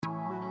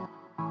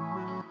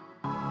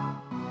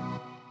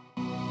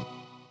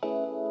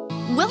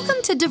Welcome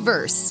to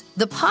Diverse,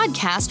 the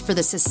podcast for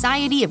the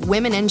Society of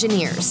Women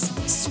Engineers.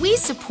 SWE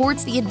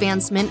supports the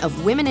advancement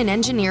of women in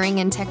engineering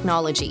and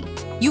technology.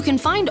 You can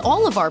find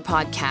all of our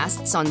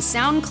podcasts on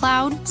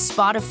SoundCloud,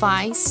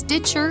 Spotify,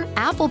 Stitcher,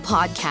 Apple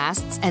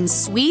Podcasts, and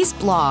SWE's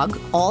blog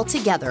all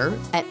together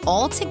at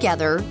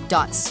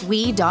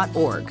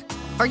alltogether.swe.org.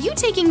 Are you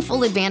taking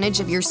full advantage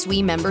of your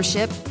SWE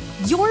membership?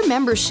 Your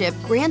membership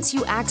grants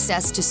you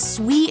access to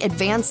SWE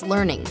Advanced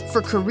Learning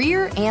for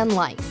career and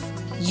life.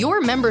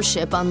 Your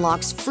membership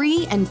unlocks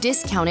free and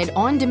discounted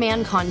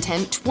on-demand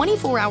content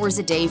 24 hours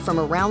a day from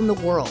around the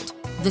world.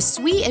 The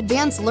SWE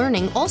Advanced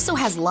Learning also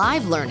has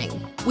live learning.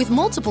 With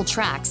multiple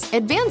tracks,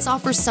 Advance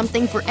offers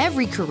something for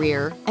every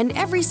career and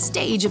every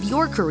stage of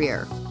your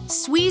career.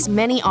 SWE's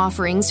many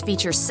offerings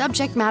feature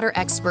subject matter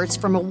experts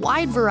from a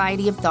wide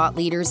variety of thought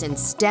leaders in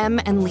STEM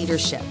and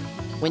leadership.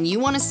 When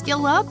you want to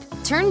skill up,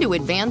 turn to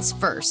Advance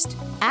first.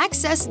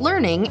 Access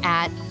learning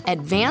at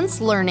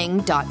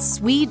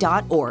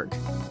advancelearning.swe.org.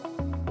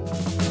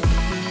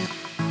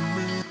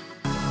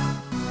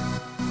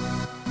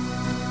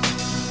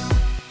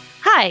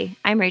 Hi,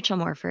 I'm Rachel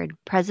Morford,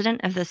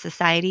 President of the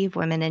Society of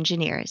Women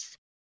Engineers.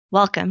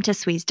 Welcome to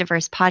SWE's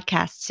Diverse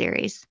podcast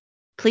series.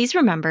 Please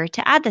remember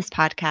to add this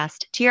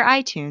podcast to your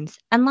iTunes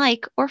and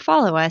like or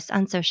follow us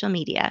on social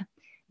media.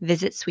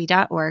 Visit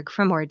SWE.org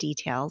for more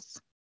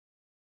details.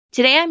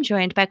 Today I'm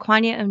joined by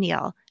Quanya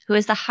O'Neil, who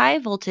is the High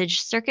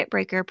Voltage Circuit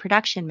Breaker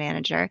Production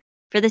Manager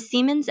for the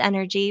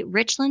Siemens-Energy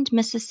Richland,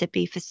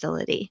 Mississippi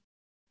facility.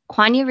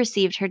 Quanya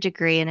received her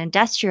degree in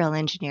Industrial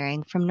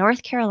Engineering from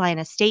North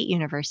Carolina State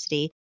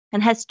University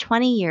and has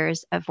 20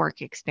 years of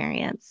work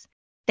experience.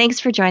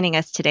 Thanks for joining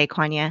us today,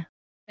 Quanya.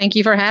 Thank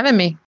you for having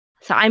me.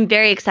 So I'm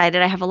very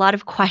excited. I have a lot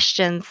of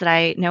questions that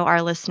I know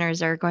our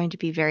listeners are going to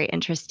be very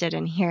interested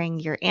in hearing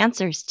your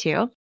answers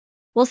to.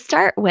 We'll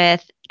start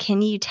with,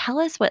 can you tell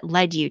us what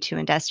led you to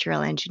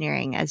industrial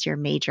engineering as your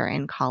major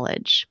in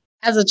college?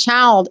 As a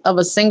child of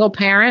a single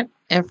parent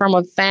and from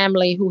a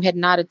family who had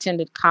not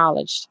attended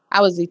college, I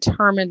was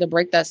determined to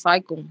break that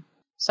cycle.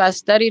 So I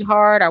studied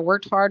hard, I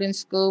worked hard in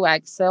school, I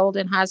excelled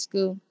in high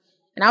school,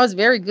 and I was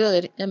very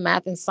good in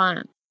math and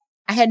science.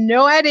 I had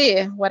no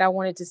idea what I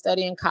wanted to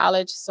study in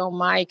college, so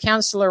my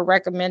counselor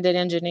recommended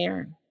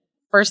engineering.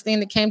 First thing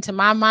that came to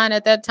my mind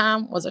at that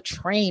time was a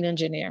train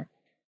engineer.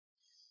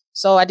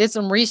 So I did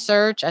some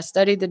research, I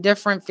studied the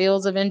different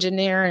fields of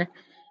engineering,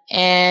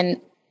 and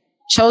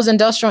chose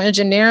industrial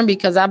engineering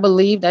because I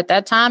believed at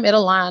that time it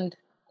aligned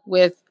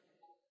with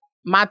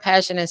my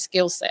passion and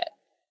skill set.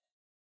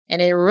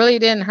 And it really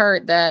didn't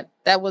hurt that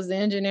was the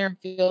engineering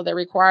field that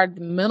required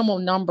the minimal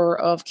number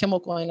of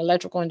chemical and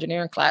electrical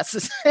engineering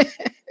classes.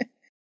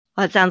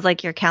 Well, it sounds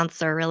like your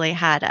counselor really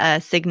had a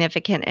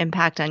significant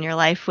impact on your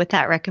life with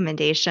that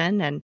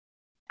recommendation. And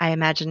I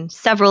imagine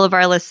several of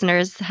our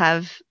listeners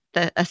have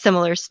a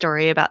similar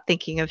story about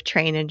thinking of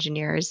train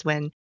engineers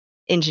when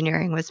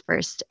engineering was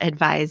first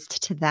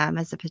advised to them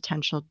as a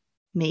potential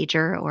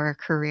major or a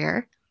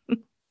career.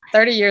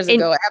 30 years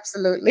ago,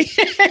 absolutely.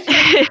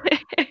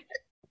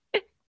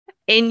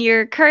 In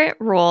your current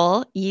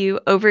role, you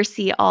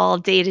oversee all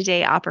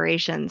day-to-day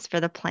operations for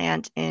the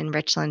plant in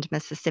Richland,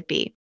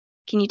 Mississippi.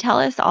 Can you tell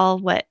us all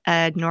what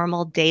a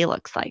normal day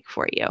looks like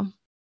for you?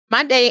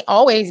 My day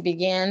always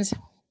begins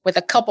with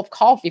a cup of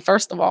coffee,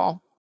 first of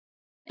all,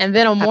 and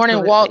then a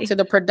morning walk to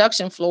the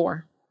production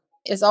floor.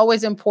 It's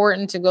always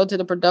important to go to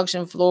the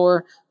production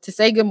floor to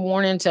say good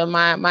morning to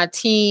my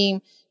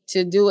team,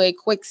 to do a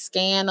quick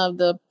scan of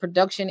the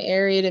production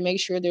area to make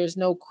sure there's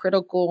no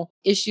critical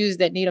issues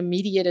that need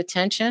immediate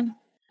attention.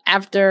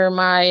 After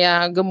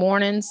my good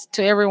mornings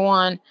to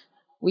everyone,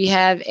 we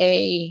have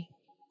a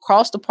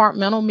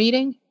cross-departmental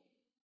meeting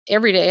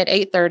every day at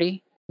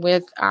 8:30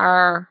 with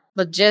our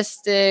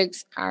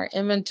logistics, our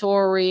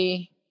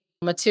inventory,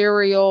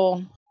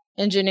 material,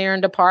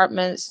 engineering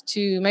departments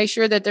to make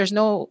sure that there's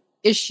no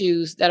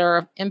issues that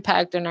are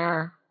impacting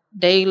our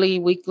daily,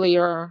 weekly,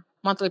 or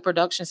monthly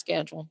production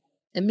schedule.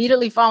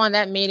 Immediately following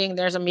that meeting,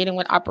 there's a meeting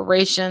with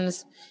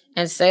operations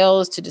and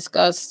sales to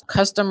discuss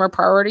customer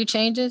priority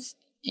changes,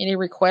 any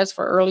requests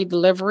for early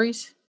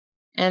deliveries.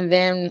 And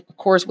then, of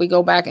course, we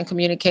go back and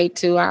communicate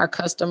to our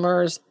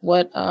customers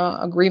what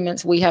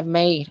agreements we have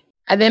made.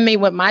 I then meet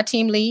with my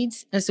team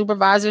leads and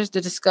supervisors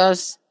to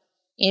discuss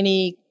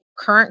any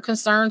current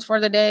concerns for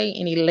the day,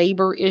 any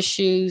labor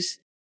issues,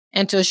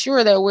 and to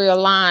assure that we're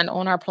aligned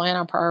on our plan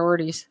and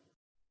priorities.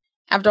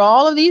 After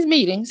all of these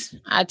meetings,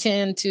 I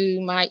attend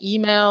to my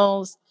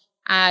emails.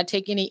 I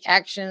take any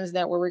actions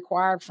that were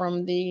required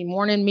from the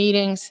morning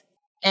meetings.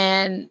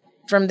 And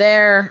from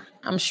there,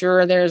 I'm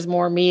sure there's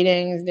more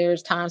meetings.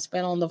 There's time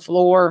spent on the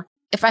floor.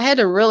 If I had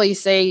to really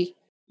say,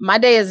 my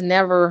day is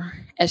never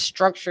as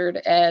structured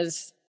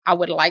as I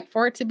would like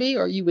for it to be,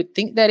 or you would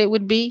think that it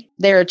would be.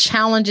 There are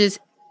challenges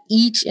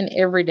each and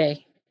every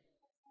day,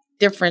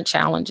 different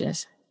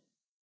challenges.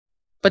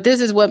 But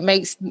this is what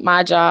makes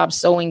my job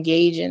so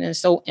engaging and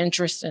so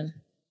interesting,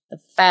 the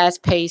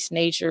fast-paced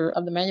nature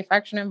of the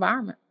manufacturing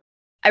environment.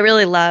 I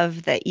really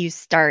love that you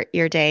start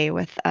your day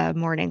with a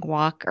morning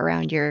walk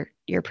around your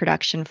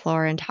production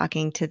floor and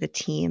talking to the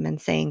team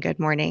and saying good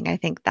morning. I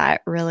think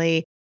that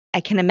really, I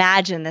can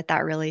imagine that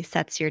that really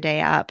sets your day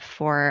up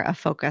for a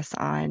focus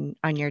on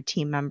your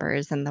team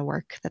members and the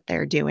work that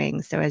they're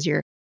doing. So as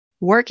you're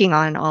working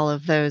on all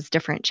of those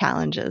different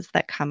challenges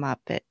that come up,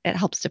 it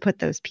helps to put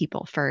those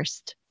people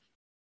first.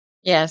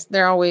 Yes,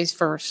 they're always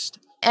first.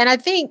 And I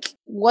think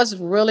what's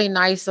really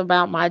nice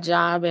about my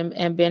job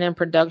and being in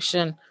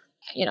production,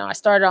 I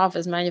started off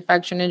as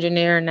manufacturing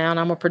engineer and now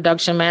I'm a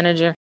production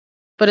manager.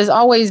 But it's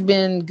always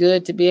been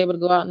good to be able to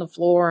go out on the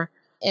floor.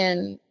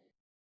 And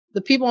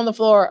the people on the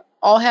floor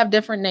all have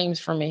different names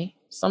for me.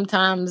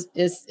 Sometimes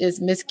it's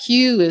Miss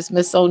Q, it's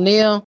Miss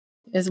O'Neil,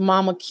 it's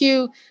Mama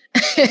Q.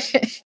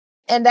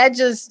 And that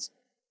just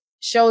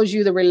shows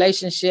you the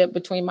relationship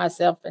between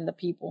myself and the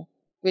people,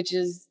 which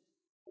is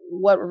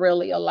what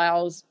really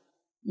allows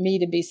me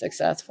to be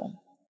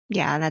successful.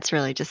 Yeah, that's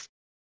really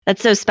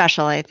that's so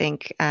special, I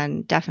think,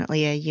 and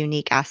definitely a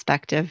unique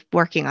aspect of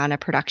working on a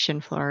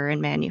production floor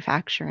in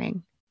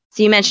manufacturing.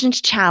 So you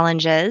mentioned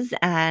challenges,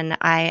 and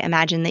I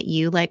imagine that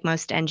you, like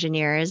most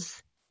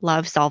engineers,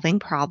 love solving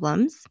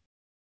problems.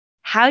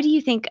 How do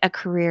you think a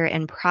career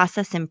in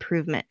process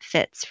improvement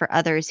fits for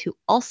others who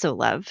also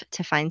love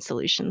to find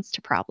solutions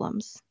to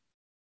problems?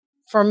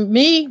 For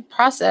me,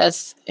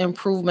 process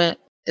improvement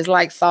is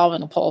like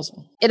solving a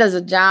puzzle. It is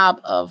a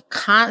job of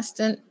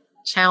constant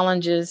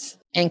challenges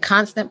and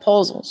constant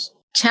puzzles.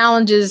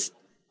 Challenges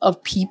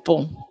of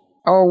people.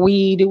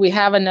 Do we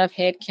have enough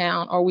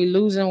headcount? Are we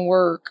losing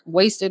work?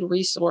 Wasted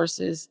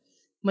resources?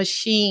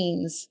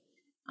 Machines?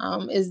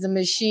 Is the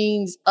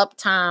machines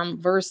uptime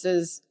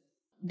versus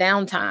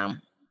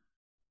downtime?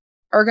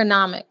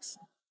 Ergonomics?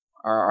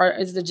 Or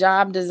is the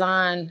job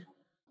design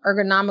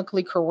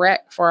ergonomically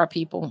correct for our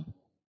people?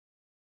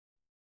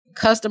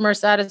 Customer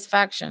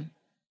satisfaction.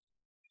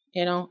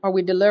 Are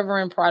we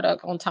delivering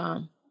product on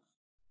time?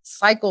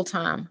 Cycle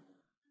time.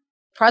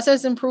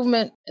 Process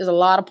improvement is a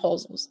lot of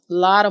puzzles, a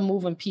lot of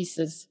moving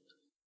pieces.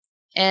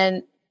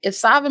 And if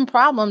solving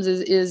problems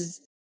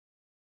is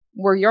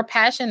where your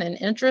passion and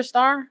interest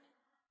are,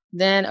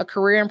 then a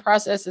career in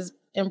process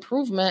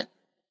improvement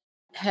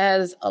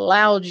has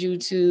allowed you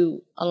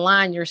to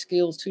align your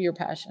skills to your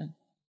passion.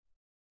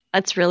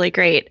 That's really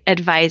great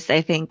advice.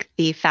 I think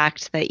the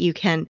fact that you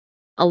can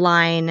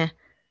align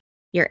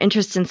your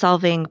interest in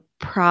solving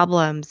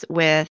problems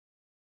with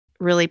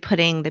really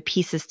putting the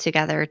pieces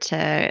together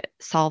to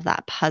solve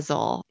that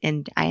puzzle.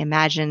 And I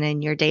imagine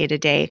in your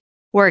day-to-day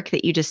work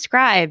that you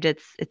described,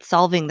 it's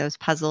solving those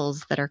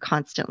puzzles that are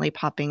constantly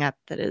popping up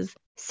that is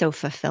so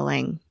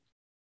fulfilling.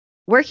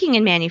 Working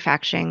in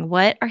manufacturing,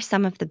 what are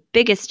some of the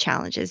biggest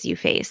challenges you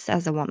face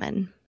as a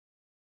woman?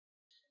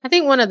 I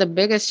think one of the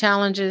biggest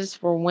challenges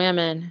for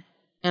women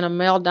in a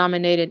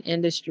male-dominated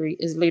industry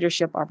is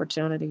leadership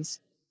opportunities.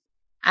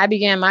 I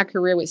began my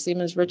career with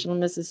Siemens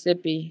Richland,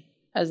 Mississippi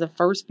as the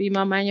first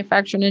female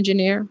manufacturing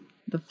engineer,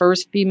 the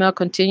first female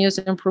continuous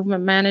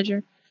improvement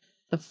manager,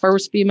 the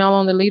first female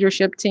on the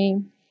leadership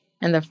team,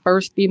 and the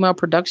first female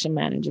production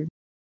manager.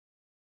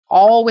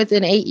 All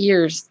within 8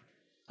 years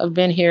of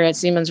being here at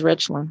Siemens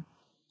Richland.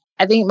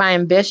 I think my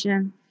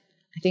ambition,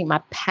 I think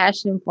my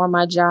passion for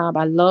my job,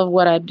 I love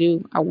what I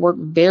do. I work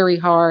very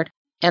hard.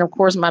 And of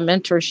course, my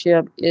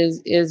mentorship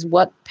is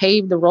what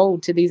paved the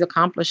road to these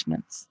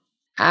accomplishments.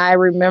 I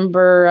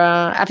remember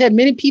I've had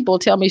many people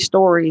tell me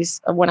stories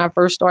of when I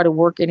first started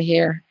working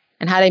here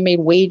and how they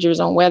made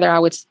wagers on whether I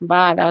would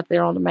survive out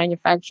there on the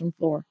manufacturing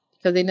floor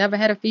because they never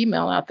had a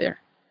female out there.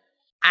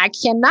 I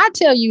cannot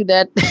tell you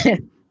that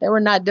there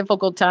were not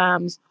difficult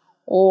times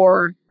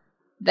or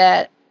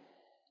that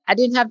I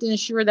didn't have to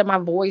ensure that my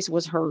voice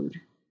was heard.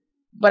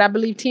 But I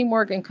believe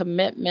teamwork and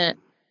commitment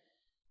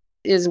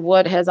is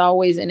what has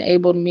always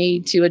enabled me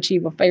to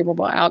achieve a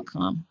favorable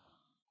outcome.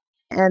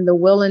 And the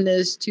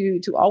willingness to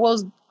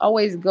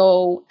always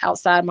go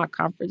outside my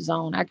comfort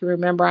zone. I can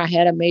remember I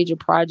had a major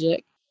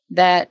project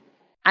that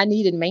I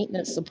needed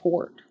maintenance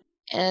support.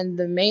 And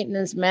the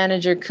maintenance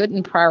manager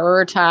couldn't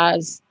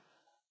prioritize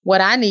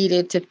what I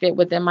needed to fit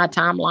within my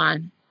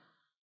timeline.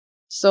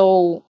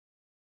 So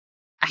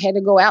I had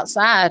to go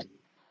outside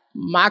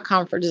my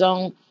comfort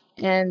zone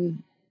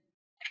and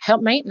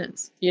help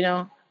maintenance,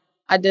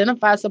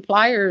 identify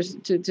suppliers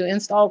to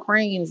install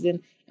cranes and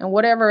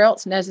whatever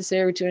else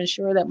necessary to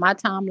ensure that my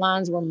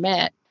timelines were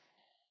met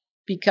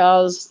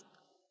because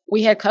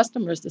we had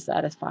customers to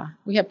satisfy.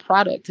 We had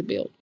product to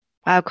build.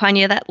 Wow,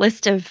 Quanya, that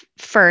list of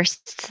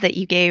firsts that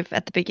you gave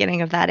at the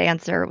beginning of that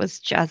answer was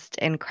just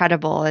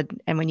incredible.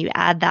 And when you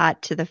add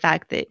that to the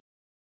fact that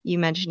you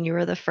mentioned you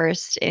were the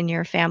first in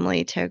your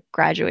family to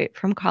graduate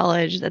from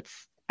college,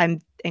 I'm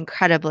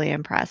incredibly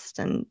impressed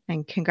and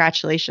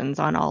congratulations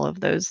on all of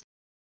those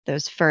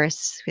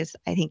firsts, because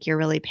I think you're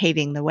really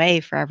paving the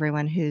way for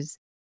everyone who's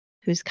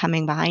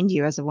coming behind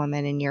you as a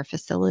woman in your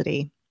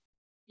facility.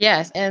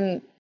 Yes,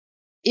 and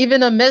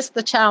even amidst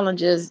the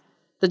challenges,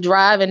 the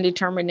drive and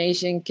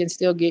determination can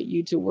still get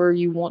you to where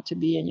you want to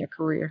be in your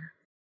career,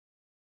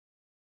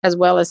 as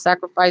well as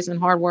sacrifice and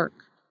hard work.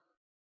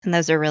 And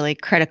those are really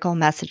critical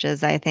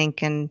messages, I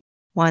think, and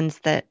ones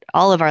that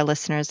all of our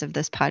listeners of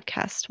this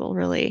podcast will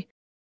really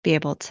be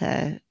able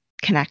to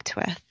connect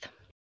with.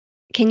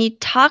 Can you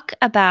talk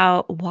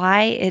about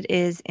why it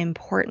is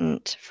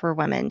important for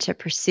women to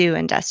pursue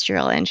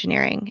industrial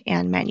engineering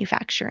and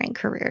manufacturing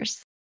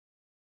careers?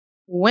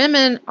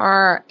 Women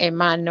are a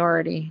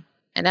minority,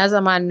 and as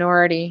a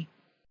minority,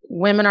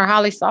 women are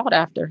highly sought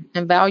after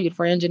and valued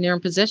for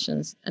engineering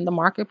positions in the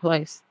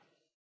marketplace.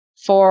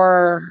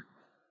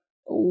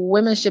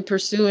 Women should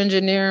pursue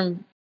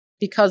engineering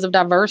because of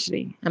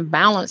diversity and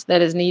balance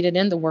that is needed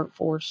in the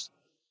workforce.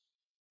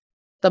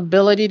 The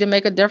ability to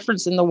make a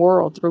difference in the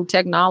world through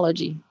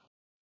technology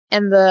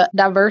and the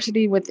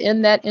diversity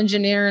within that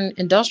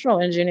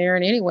industrial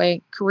engineering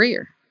anyway,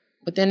 career.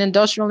 Within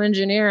industrial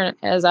engineering,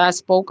 as I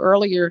spoke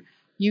earlier,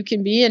 you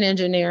can be in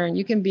engineering,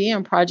 you can be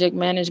in project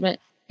management,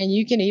 and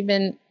you can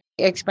even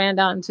expand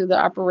out into the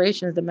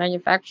operations, the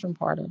manufacturing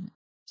part of it.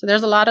 So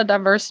there's a lot of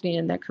diversity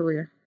in that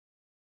career.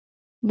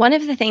 One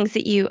of the things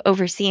that you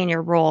oversee in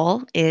your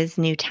role is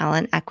new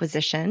talent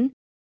acquisition,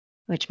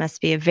 which must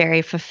be a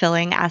very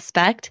fulfilling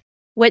aspect.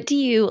 What do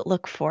you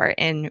look for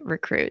in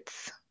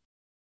recruits?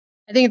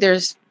 I think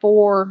there's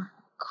 4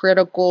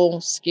 critical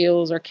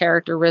skills or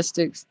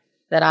characteristics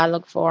that I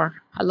look for.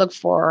 I look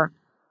for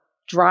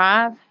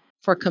drive,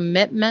 for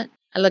commitment.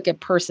 I look at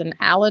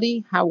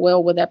personality. How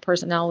well will that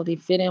personality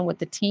fit in with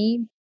the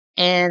team?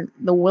 And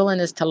the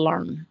willingness to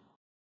learn.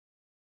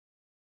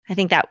 I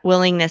think that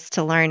willingness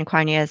to learn,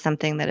 Quanya, is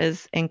something that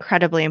is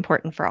incredibly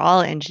important for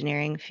all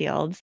engineering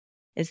fields.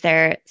 Is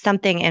there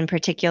something in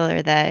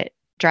particular that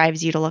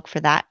drives you to look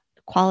for that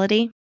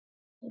quality?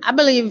 I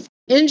believe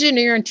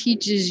engineering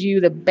teaches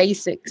you the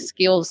basic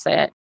skill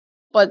set,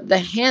 but the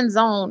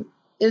hands-on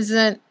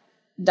isn't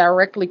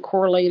directly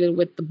correlated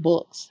with the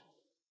books.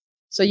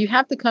 So you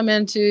have to come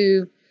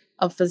into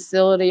a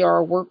facility or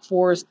a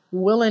workforce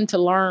willing to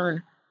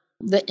learn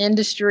the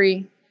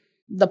industry,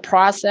 the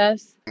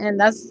process, and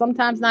that's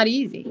sometimes not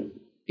easy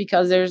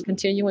because there's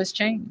continuous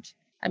change.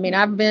 I mean,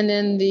 I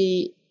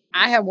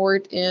have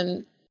worked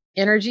in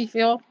energy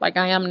field like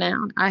I am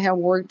now. I have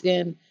worked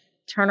in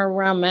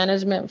turnaround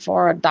management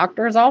for a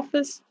doctor's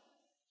office.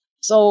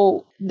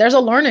 So there's a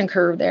learning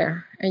curve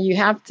there, and you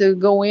have to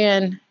go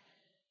in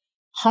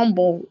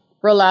humble,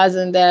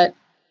 realizing that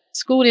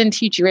school didn't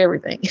teach you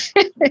everything.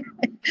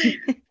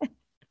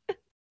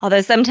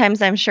 Although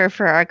sometimes I'm sure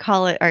for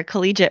our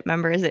collegiate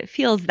members, it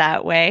feels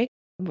that way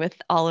with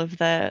all of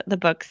the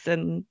books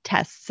and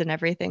tests and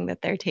everything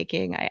that they're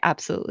taking. I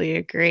absolutely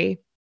agree.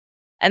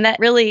 And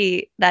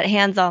that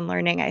hands-on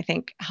learning, I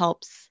think,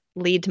 helps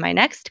lead to my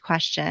next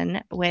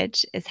question,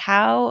 which is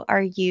how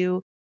are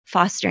you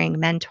fostering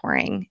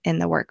mentoring in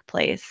the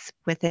workplace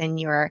within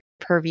your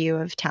purview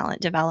of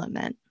talent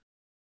development?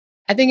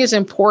 I think it's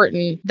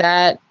important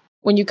that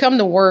when you come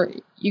to work,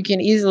 you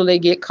can easily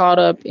get caught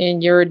up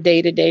in your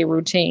day-to-day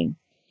routine.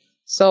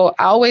 So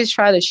I always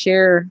try to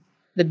share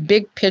the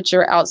big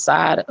picture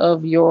outside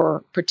of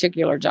your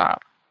particular job.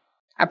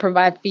 I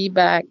provide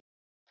feedback,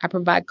 I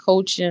provide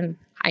coaching,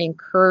 I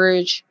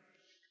encourage,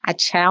 I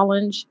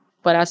challenge,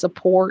 but I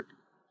support,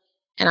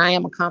 and I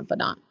am a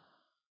confidant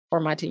for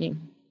my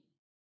team.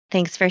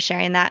 Thanks for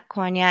sharing that,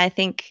 Quanya. I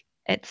think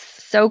it's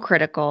so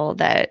critical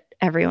that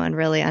everyone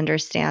really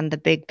understand the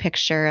big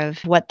picture of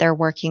what they're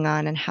working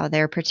on and how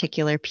their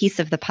particular piece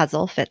of the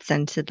puzzle fits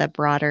into the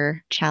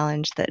broader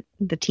challenge that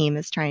the team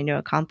is trying to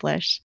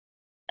accomplish.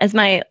 As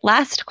my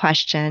last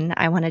question,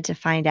 I wanted to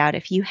find out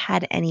if you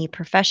had any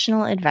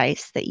professional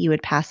advice that you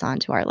would pass on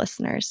to our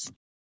listeners.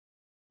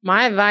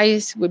 My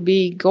advice would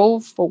be go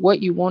for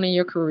what you want in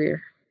your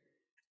career.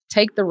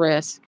 Take the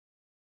risk,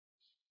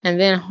 and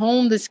then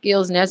hone the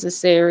skills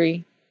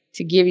necessary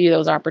to give you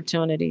those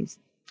opportunities.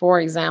 For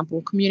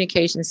example,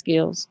 communication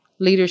skills,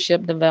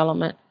 leadership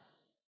development,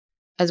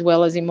 as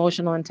well as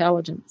emotional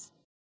intelligence.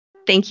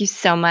 Thank you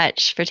so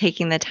much for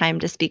taking the time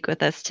to speak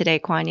with us today,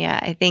 Quanya.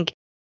 I think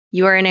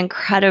you are an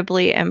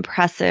incredibly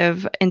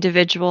impressive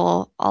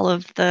individual. All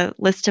of the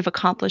list of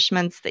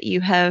accomplishments that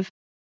you have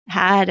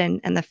had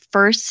and the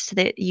first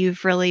that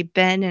you've really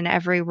been in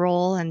every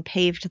role and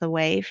paved the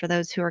way for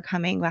those who are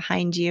coming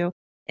behind you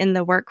in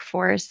the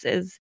workforce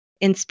is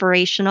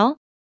inspirational.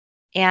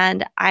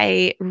 And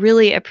I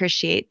really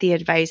appreciate the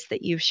advice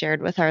that you've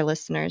shared with our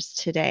listeners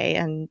today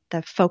and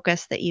the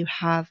focus that you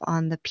have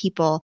on the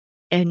people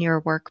in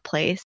your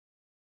workplace.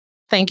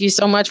 Thank you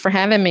so much for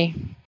having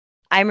me.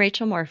 I'm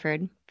Rachel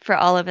Morford. For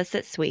all of us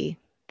at SWE,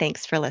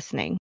 thanks for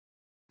listening.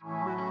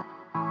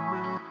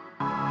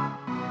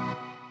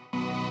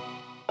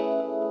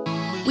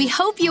 We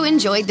hope you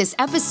enjoyed this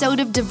episode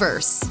of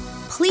Diverse.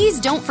 Please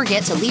don't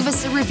forget to leave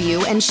us a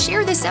review and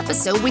share this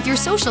episode with your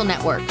social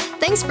network.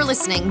 Thanks for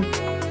listening.